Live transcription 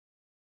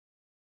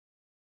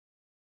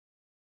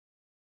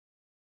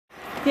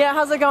Yeah,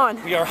 how's it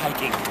going? We are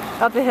hiking.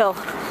 Up a hill.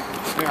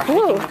 We are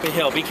hiking up a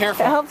hill. Be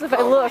careful. It helps if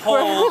I look.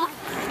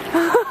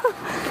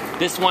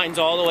 This winds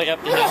all the way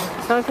up the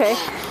hill. Okay.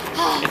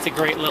 It's a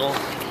great little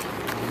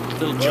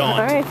jaunt. All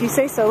right, if you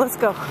say so, let's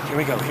go. Here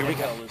we go, here we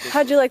go.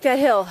 How'd you like that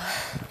hill?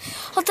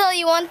 I'll tell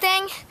you one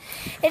thing.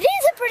 It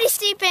is a pretty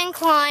steep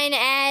incline,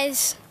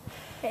 as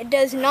it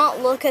does not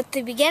look at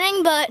the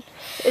beginning, but...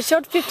 It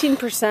showed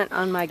 15%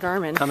 on my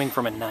Garmin. Coming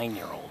from a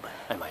 9-year-old,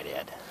 I might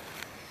add.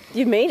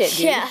 You made it,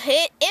 dude. Yeah,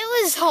 it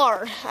was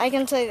hard, I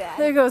can say that.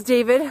 There goes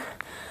David,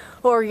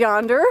 or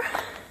yonder.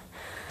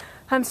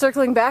 I'm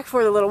circling back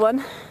for the little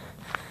one,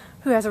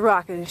 who has a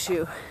rock in his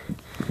shoe.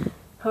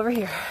 Over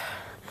here.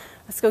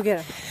 Let's go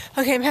get him.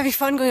 Okay, I'm having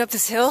fun going up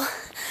this hill.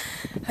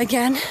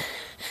 Again,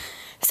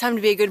 it's time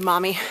to be a good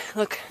mommy.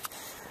 Look,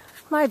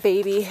 my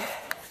baby.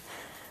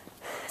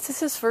 This is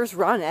his first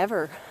run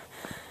ever.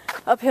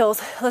 Up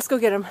hills. Let's go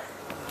get him.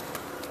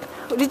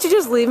 Did you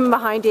just leave him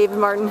behind, David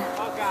Martin?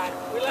 Oh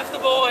God, we left the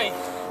boy.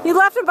 You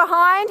left him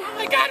behind? Oh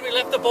my God, we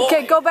left the boy.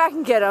 Okay, go back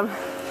and get him.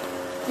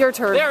 Your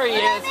turn. There he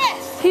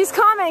is. He's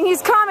coming,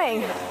 he's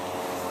coming.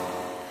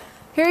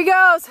 Here he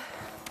goes.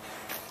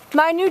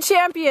 My new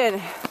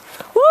champion.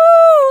 Woo,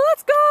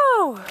 let's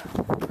go.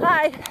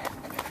 Hi.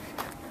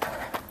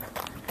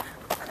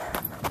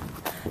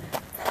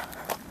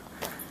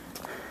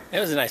 It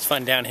was a nice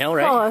fun downhill,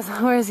 right? Oh,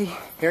 where is he?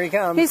 Here he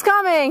comes. He's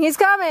coming, he's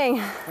coming.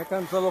 Here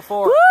comes little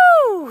Forrest.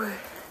 Woo!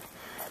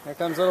 Here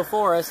comes little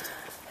Forrest.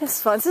 It's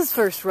fun, it's his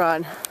first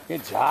run.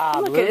 Good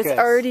job, Look at it, it's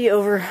already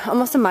over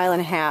almost a mile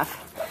and a half.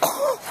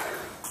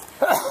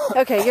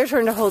 Okay, your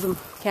turn to hold the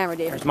camera,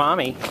 David. There's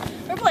Mommy.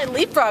 We're playing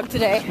leapfrog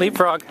today.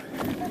 Leapfrog.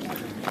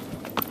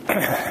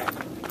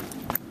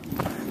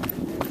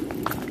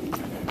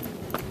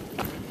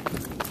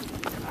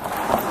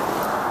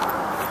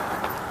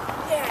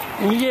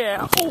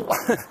 Yeah. Oh.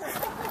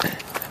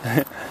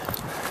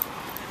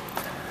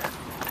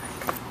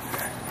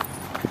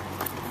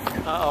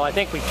 Uh-oh, I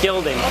think we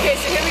killed him. Okay,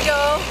 so here we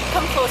go.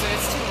 Come closer,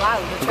 it's too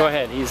loud. Go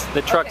ahead,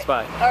 the truck's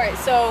by. Alright,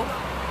 so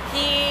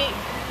he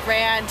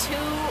ran 2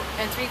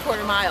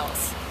 3/4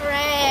 miles.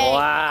 Hooray.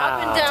 Wow.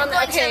 Up and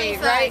down, okay,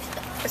 right?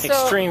 So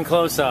Extreme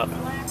close-up.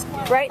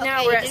 right now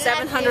Okay, we're at do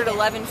that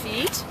 711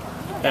 feet.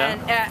 Yeah.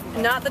 And at,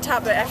 not the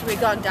top, but after we'd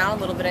gone down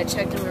a little bit, I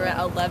checked and we were at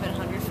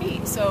 1,100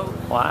 feet. So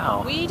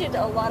Wow. we did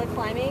a lot of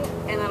climbing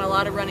and then a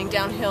lot of running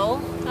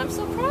downhill. I'm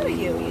so proud of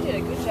you. You did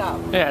a good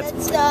job. Yeah,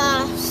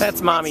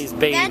 that's Mommy's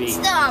baby. That's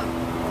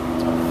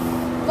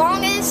the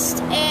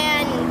longest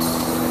and,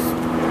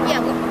 yeah,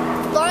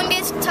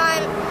 longest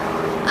time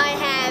I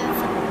have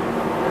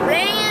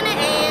ran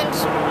and,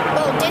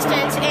 well,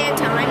 distance and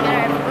time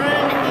that I've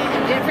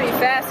run. You did pretty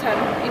fast,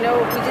 hon. You know,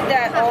 we did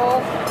that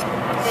all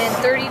in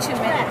 32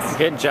 minutes.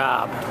 Good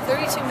job.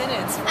 32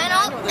 minutes. And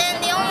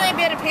the only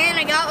bit of pain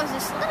I got was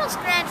this little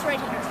scratch right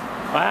here.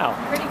 Wow.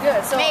 Pretty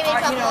good. So, Maybe a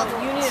couple you know,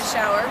 of you need a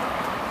shower.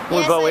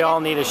 Yes, But we I all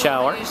do. need a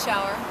shower. You need a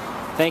shower.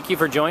 Thank you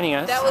for joining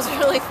us. That was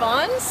really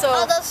fun. So,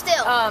 Although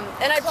still,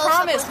 and I close-up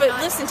promised, was but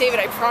not- listen, David,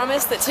 I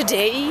promised that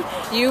today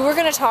you were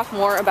going to talk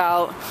more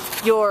about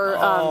your,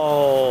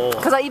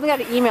 because I even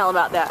got an email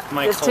about that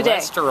My today.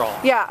 cholesterol.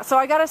 Yeah, so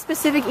I got a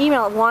specific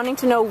email wanting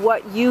to know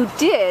what you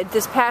did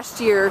this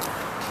past year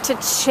to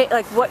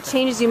like what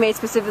changes you made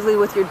specifically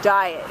with your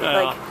diet,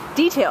 like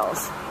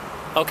details.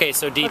 Okay,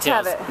 so details.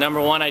 have it. Number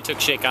 1, I took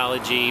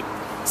Shakeology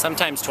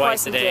sometimes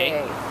twice a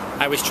day.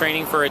 I was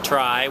training for a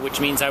tri,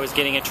 which means I was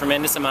getting a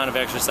tremendous amount of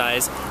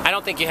exercise. I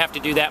don't think you have to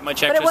do that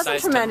much exercise. But it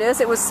wasn't tremendous,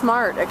 it was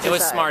smart exercise. It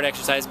was smart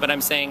exercise, but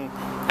I'm saying,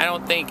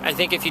 I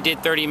think if you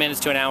did 30 minutes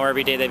to an hour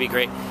every day, that'd be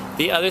great.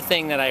 The other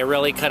thing that I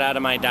really cut out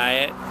of my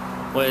diet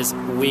was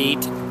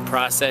wheat,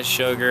 processed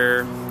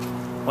sugar.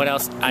 What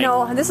else?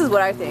 No, this is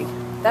what I think.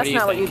 That's do you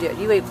not what think? you did.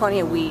 You ate plenty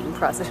of wheat and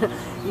processed. You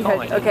Oh, had,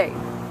 I didn't. okay,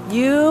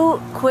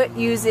 you quit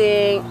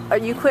using, or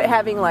you quit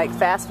having like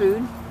fast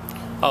food.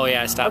 Oh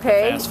yeah, I stopped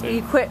Okay, with fast food.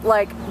 you quit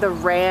like the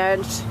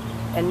ranch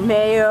and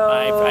mayo,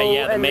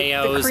 yeah, the and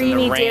mayos the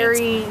creamy and the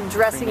dairy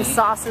dressing creamy.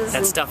 sauces. That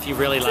and stuff you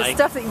really the like.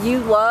 stuff that you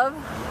love.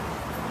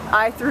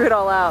 I threw it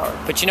all out.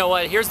 But you know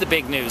what? Here's the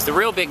big news. The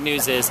real big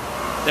news is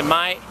that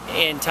my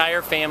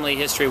entire family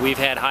history, we've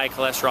had high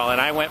cholesterol, and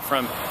I went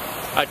from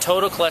a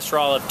total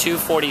cholesterol of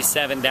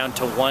 247 down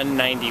to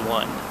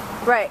 191.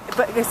 Right,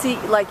 but you see,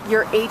 like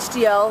your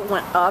HDL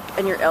went up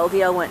and your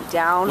LDL went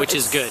down. Which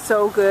is good.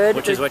 So good.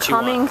 Which is They're what you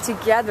coming want.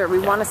 together. We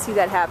want to see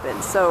that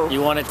happen. So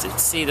You wanted to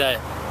see the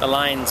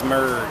lines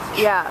merge.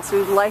 yeah,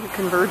 so we like a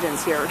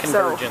convergence here.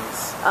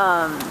 Convergence.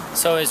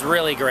 So it's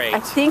really great. I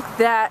think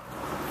that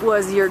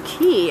was your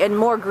key, and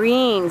more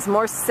greens,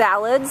 more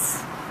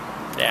salads.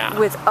 Yeah.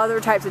 With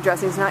other types of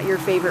dressings, not your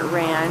favorite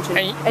ranch.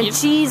 And you-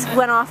 cheese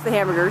went off the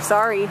hamburger.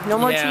 Sorry, no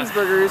more Yeah.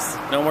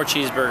 cheeseburgers. No more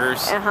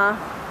cheeseburgers.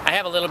 I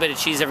have a little bit of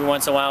cheese every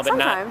once in a while, but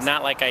Sometimes.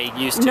 not like I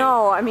used to.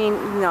 No, I mean,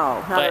 no,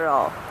 not But at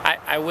all.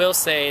 I will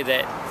say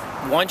that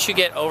once you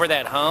get over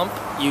that hump,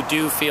 you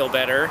do feel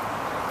better.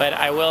 But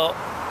I will.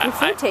 Your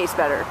food tastes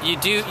better. You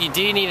do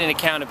need an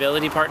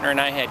accountability partner,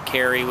 and I had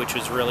Carrie, which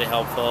was really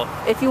helpful.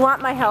 If you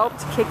want my help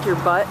to kick your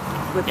butt,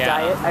 with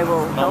diet. I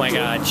will help Oh my you.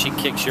 God, she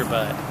kicks your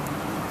butt.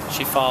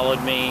 She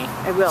followed me.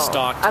 I will.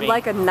 Stalked I'm me.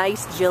 like a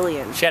nice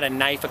Jillian. She had a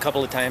knife a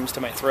couple of times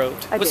to my throat.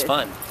 I It was did.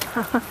 fun.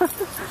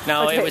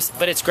 No, Okay. it was,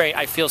 but it's great.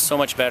 I feel so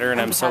much better,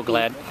 and I'm so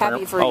glad.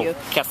 Happy for you.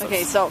 Kettlers.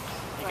 Okay, so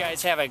You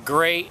guys have a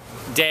great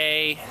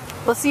day.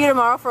 we'll see you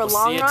tomorrow for a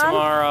long see you run.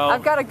 tomorrow.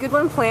 I've got a good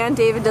one planned.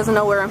 David doesn't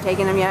know where I'm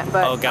taking him yet,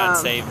 but Oh, God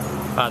save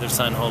Father,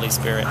 Son, Holy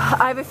Spirit.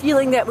 I have a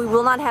feeling that we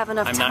will not have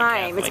enough I'm not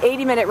time. It's Catholic.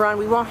 80-minute run.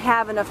 We won't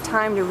have enough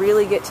time to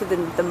really get to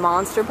the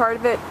monster part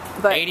of it.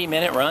 But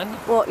 80-minute run?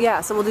 well,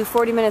 yeah. So we'll do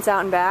 40 minutes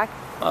out and back.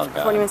 Oh,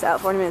 God. 40 minutes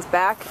out, 40 minutes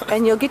back,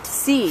 and you'll get to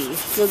see.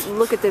 You'll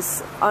look at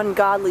this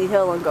ungodly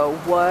hill and go,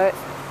 what?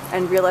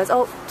 And realize,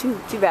 oh, too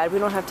bad, we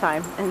don't have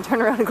time, and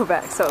turn around and go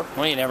back. So,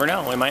 Well, you never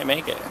know. We might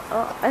make it.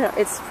 I don't know,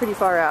 it's pretty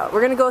far out.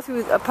 We're gonna go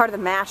through a part of the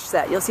MASH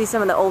set. You'll see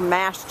some of the old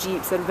MASH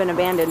Jeeps that have been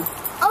abandoned.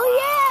 Oh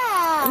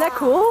yeah! Isn't that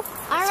cool?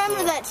 I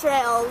remember that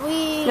trail.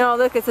 No,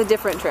 look, it's a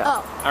different trail.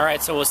 Oh. All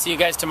right, so we'll see you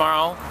guys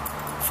tomorrow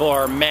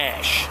for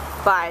MASH.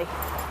 Bye.